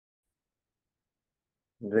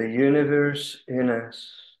The universe in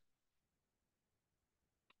us.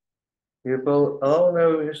 People all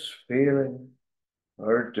know this feeling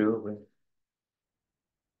or doing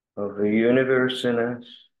of the universe in us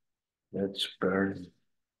that's burning.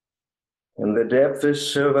 And the depth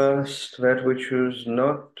is so vast that we choose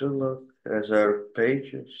not to look as our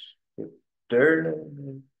pages keep turning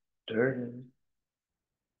and turning.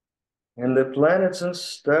 And the planets and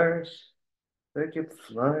stars, they keep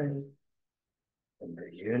flying. And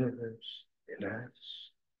the universe in us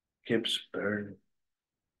keeps burning.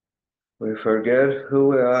 We forget who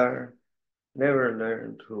we are, never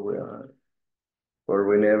learned who we are, for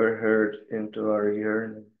we never heard into our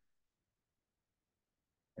yearning.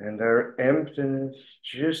 And our emptiness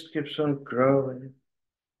just keeps on growing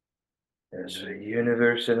as the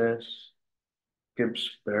universe in us keeps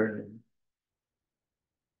burning.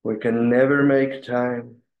 We can never make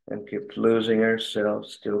time and keep losing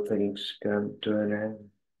ourselves till things come to an end.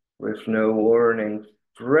 With no warning,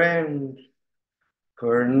 friend,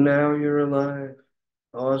 for now you're alive.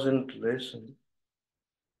 Pause and listen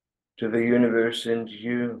to the universe in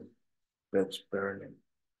you that's burning.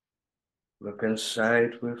 Look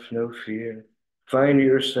inside with no fear. Find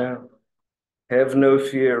yourself. Have no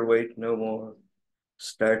fear, wait no more.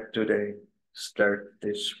 Start today. Start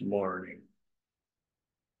this morning.